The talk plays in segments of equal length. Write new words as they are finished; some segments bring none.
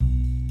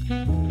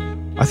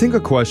I think a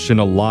question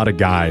a lot of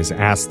guys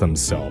ask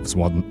themselves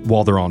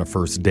while they're on a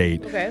first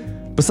date,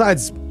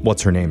 besides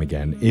what's her name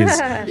again, is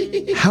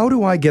how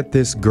do I get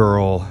this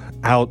girl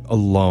out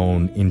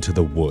alone into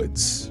the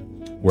woods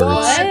where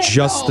it's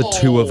just the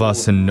two of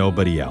us and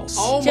nobody else?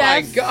 Oh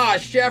my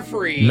gosh,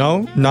 Jeffrey.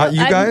 No? Not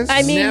you guys?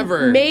 I mean,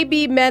 Never.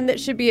 maybe men that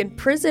should be in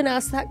prison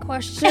ask that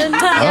question.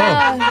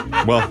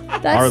 Well,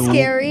 That's our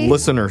scary.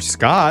 listener,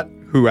 Scott,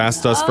 who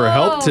asked us for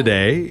help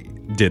today,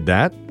 did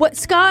that. What,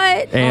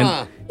 Scott?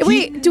 And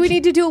Wait, do we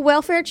need to do a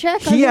welfare check?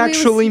 he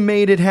actually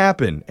made it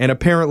happen and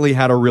apparently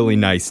had a really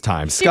nice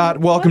time. Scott,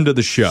 welcome to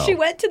the show. She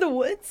went to the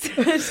woods.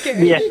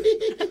 Scary. Yeah.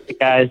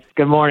 Guys,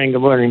 good morning.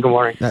 Okay.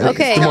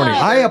 Good morning.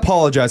 I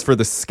apologize for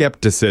the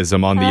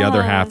skepticism on the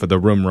other half of the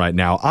room right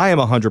now. I am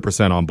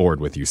 100% on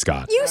board with you,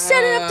 Scott. You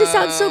set it up to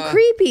sound so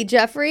creepy,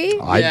 Jeffrey.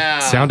 I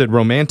sounded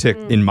romantic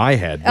in my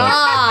head,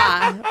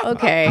 but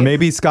Okay.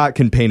 maybe Scott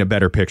can paint a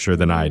better picture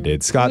than I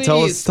did. Scott,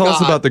 tell us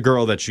Scott. about the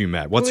girl that you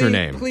met. What's her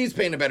name? Please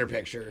paint a better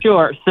picture.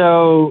 Sure.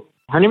 So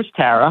her name is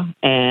Tara,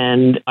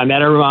 and I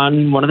met her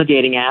on one of the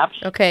dating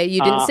apps. Okay,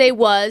 you didn't say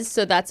was,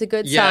 so that's a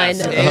good sign.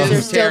 Yes, Those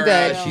are still Tara.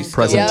 good. She's still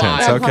Present alive.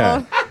 tense.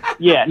 Okay.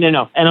 Yeah,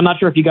 no. And I'm not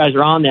sure if you guys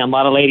are on them. A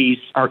lot of ladies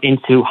are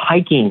into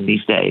hiking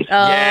these days.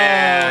 Oh,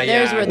 Yeah,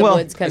 there's yeah. where the Well,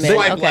 woods come in.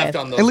 Swipe Okay. left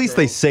on those At least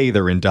they girls. say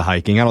they're into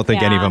hiking. I don't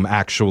think any of Yeah. them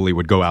actually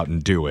would go out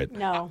and do it.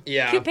 No.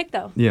 Yeah. Cute pic,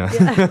 though. Yeah.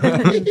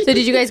 So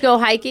did you guys go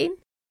hiking?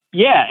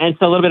 Yeah, and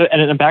so a little bit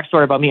of a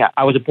backstory about me.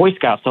 I was a Boy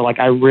Scout, so like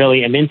I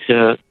really am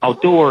into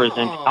outdoors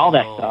and all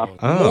that stuff.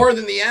 Oh. More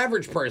than the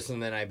average person,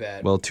 then, I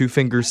bet. Well, 2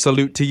 fingers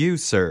salute to you,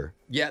 sir.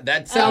 Yeah,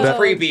 that sounds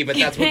creepy, but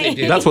that's what they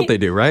do. That's what they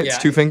do, right? Yeah.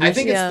 It's 2 fingers? I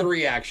think Yeah. it's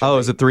 3, actually. Oh,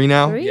 is it 3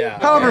 now? Three? Yeah.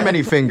 However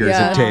many fingers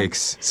Yeah. it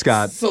takes,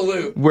 Scott.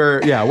 Salute.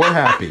 We're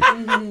happy.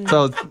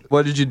 So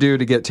what did you do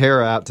to get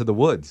Tara out to the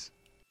woods?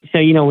 So,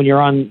 when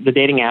you're on the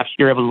dating apps,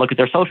 you're able to look at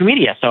their social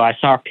media. So I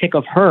saw a pic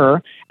of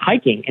her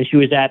hiking, and she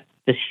was at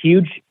this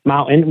huge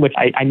mountain, which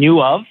I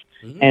knew of.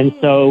 And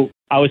so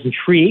I was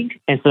intrigued.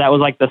 And so that was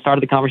like the start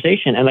of the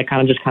conversation. And I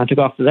kind of took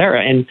off to there.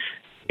 And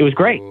it was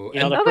great. Ooh,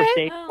 The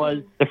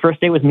and- first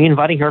date was me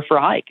inviting her for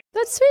a hike.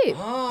 That's sweet.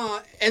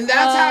 And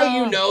that's how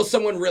you know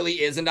someone really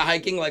is into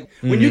hiking. Like,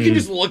 when you can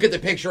just look at the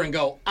picture and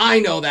go, I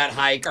know that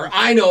hike, or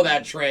I know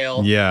that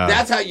trail. Yeah.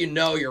 That's how you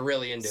know you're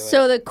really into it.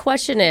 So the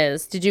question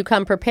is, did you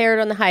come prepared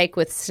on the hike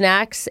with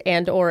snacks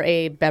and or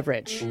a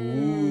beverage?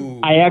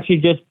 I actually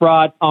just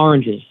brought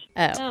oranges.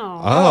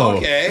 Oh.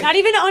 Okay. Not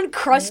even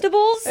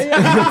Uncrustables? So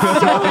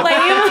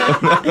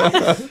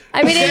lame.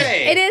 I mean,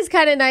 Okay. it is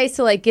kind of nice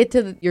to like get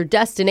to your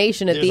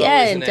destination at There's the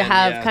always end an to end,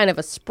 have yeah. kind of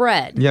a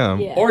spread. Yeah.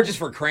 Or just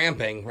for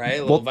cramping, right?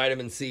 A little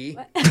vitamin C.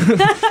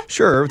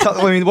 Sure.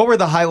 What were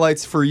the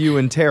highlights for you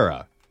and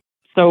Tara?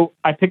 So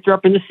I picked her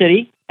up in the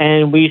city,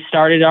 and we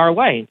started our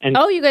way. And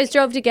Oh, you guys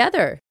drove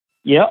together.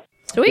 yep.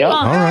 Sweet. Yep.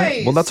 All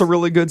right. Well, that's a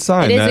really good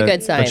sign. It is a that-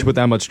 good sign. That she put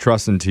that much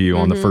trust into you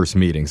on the first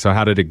meeting. So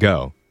how did it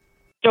go?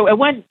 So it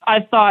went, I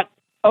thought,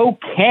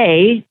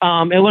 okay.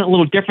 It went a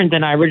little different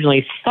than I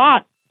originally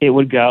thought it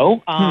would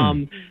go.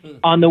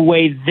 On the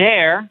way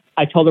there,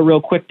 I told her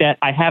real quick that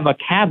I have a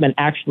cabin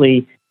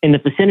actually in the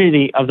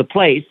vicinity of the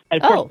place.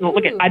 Of course,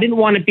 look, I didn't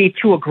want to be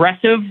too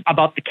aggressive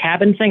about the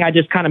cabin thing. I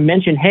just kind of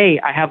mentioned, hey,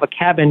 I have a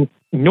cabin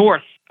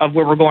north of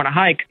where we're going to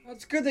hike.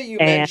 It's good that you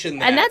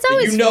mentioned that. and that's But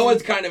always- you know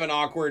it's kind of an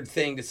awkward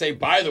thing to say,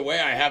 by the way,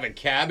 I have a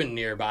cabin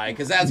nearby,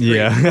 because that's creepy.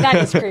 Yeah. That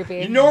is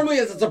creepy. Normally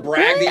it's a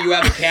brag that you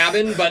have a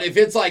cabin, but if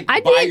it's like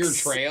I'd by be your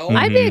trail,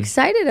 I'd be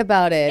excited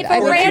about it. If I a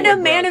mean,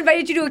 random man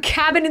invited you to a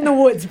cabin in the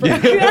woods, bro.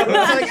 it's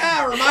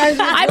like, reminds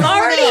me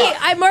of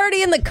I'm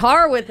already in the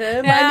car with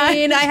him. Yeah. I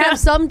mean, I have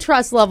some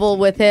trust level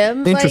with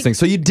him. Interesting.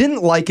 So you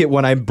didn't like it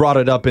when I brought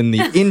it up in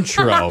the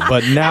intro,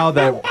 but now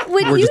that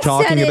When we're you just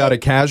talking said about it-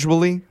 it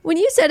casually. When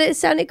you said it, it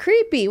sounded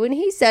creepy. When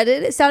he said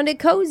it, it sounded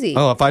cozy.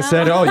 Oh, if I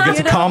said, you get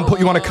to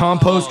you want to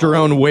compost your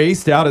own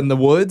waste out in the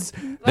woods,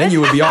 then you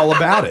would be all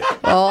about it.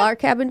 Well, our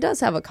cabin does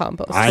have a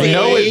compost. I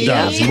know it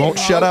does. You won't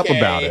shut up Okay.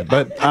 about it.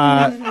 But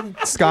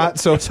Scott,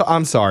 so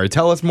I'm sorry.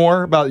 Tell us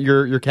more about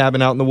your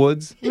cabin out in the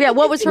woods. Yeah,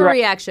 what was her Right.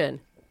 reaction?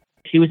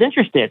 She was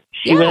interested.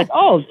 She was like,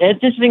 oh,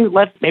 it's interesting.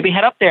 Let's maybe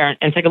head up there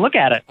and take a look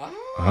at it.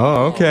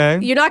 Oh, okay.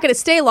 You're not going to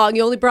stay long.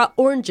 You only brought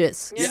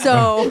oranges.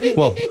 So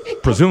Well,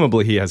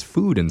 presumably he has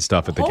food and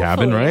stuff at the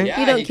cabin, right? Yeah,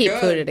 you don't he keep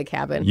could. food at a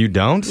cabin. You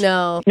don't?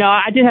 No. No,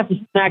 I did have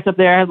some snacks up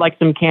there, like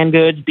some canned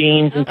goods,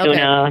 beans, and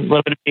tuna, a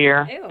little bit of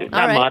beer. Not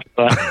All right. much,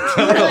 but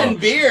and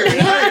beer.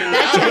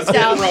 That checks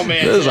out.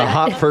 romantic. This is a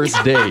hot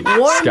first date,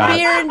 Warm Scott.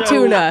 beer and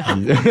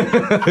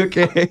tuna.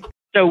 Okay.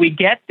 so we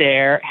get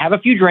there, have a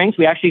few drinks.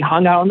 We actually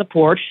hung out on the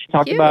porch,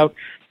 talked Cute. about,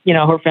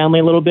 her family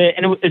a little bit,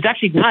 and it was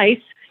actually nice.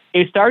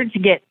 It started to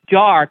get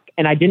dark,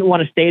 and I didn't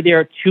want to stay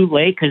there too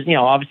late because,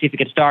 obviously if it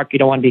gets dark, you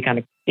don't want to be kind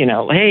of,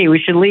 hey, we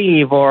should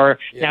leave, or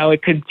now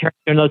it could turn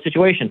into another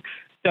situation.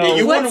 So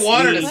You wouldn't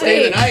want her to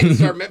stay the night and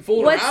start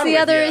fooling What's around the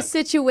with other you.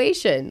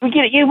 situation? we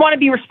get it. You want to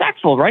be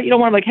respectful, right? You don't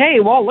want to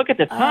hey, well, look at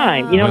the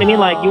time. You know what I mean?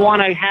 Like, you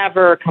want to have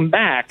her come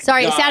back.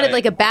 Sorry, it Got sounded it.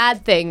 like a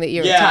bad thing that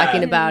you were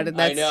talking about. And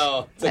I that's,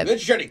 know. It's like, bitch,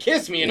 you trying to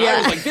kiss me, and Yeah. I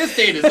was like, this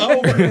date is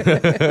over.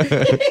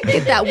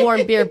 Get that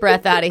warm beer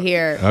breath out of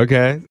here.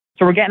 Okay.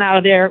 So we're getting out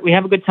of there. We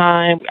have a good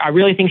time. I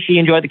really think she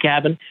enjoyed the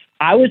cabin.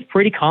 I was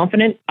pretty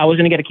confident I was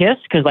going to get a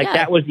kiss because, Yeah.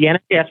 that was the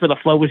energy. That's where the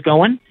flow was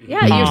going.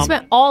 Yeah, you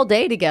spent all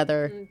day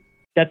together.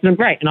 That's been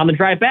great. And on the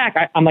drive back,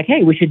 I'm like,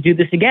 hey, we should do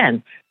this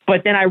again.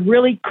 But then I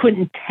really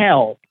couldn't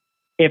tell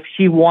if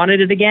she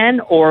wanted it again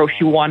or if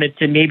she wanted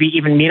to maybe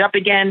even meet up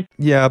again.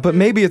 Yeah, but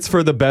maybe it's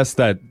for the best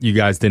that you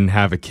guys didn't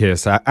have a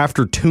kiss.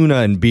 After tuna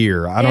and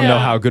beer, I don't know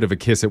how good of a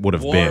kiss it would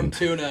have Warm been.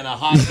 tuna and a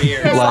hot beer.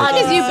 As long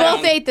as you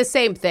both ate the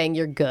same thing,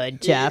 you're good,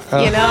 Jeff.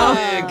 You know?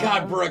 Oh,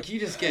 God, Brooke, you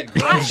just get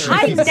grosser.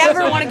 I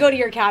never want to go to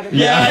your cabin.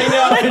 Yeah, I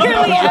know.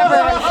 Literally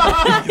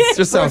ever. It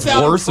just sounds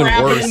Out worse and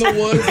crapping worse. in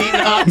the woods, eating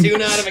hot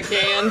tuna out of a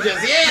can.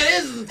 Just,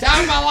 this is the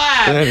time of my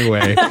life.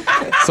 Anyway,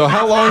 so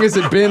how long has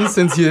it been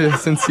since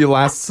you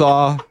last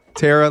saw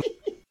Tara?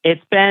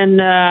 It's been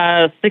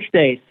 6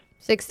 days.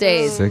 6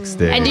 days. 6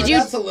 days. And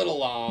That's a little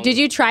long. did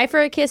you try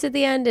for a kiss at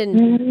the end?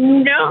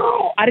 And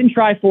No, I didn't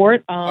try for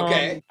it.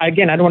 Okay.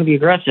 Again, I don't want to be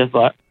aggressive,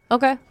 but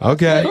okay,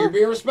 Okay. You're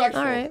being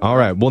respectful. all right. All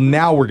right. Well,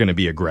 now we're going to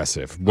be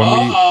aggressive.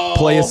 When we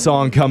play a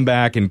song, come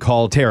back and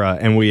call Tara,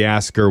 and we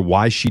ask her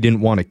why she didn't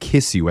want to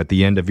kiss you at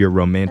the end of your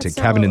romantic That's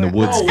not cabin in what the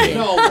we're woods Oh, date.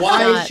 no.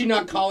 Why not- is she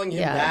not calling him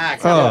Yeah. back?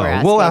 That's not what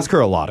we're We'll asking. ask her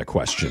a lot of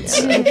questions,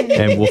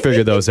 and we'll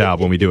figure those out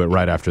when we do it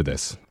right after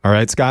this. All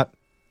right, Scott?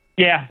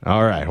 yeah.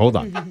 All right, hold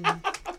on.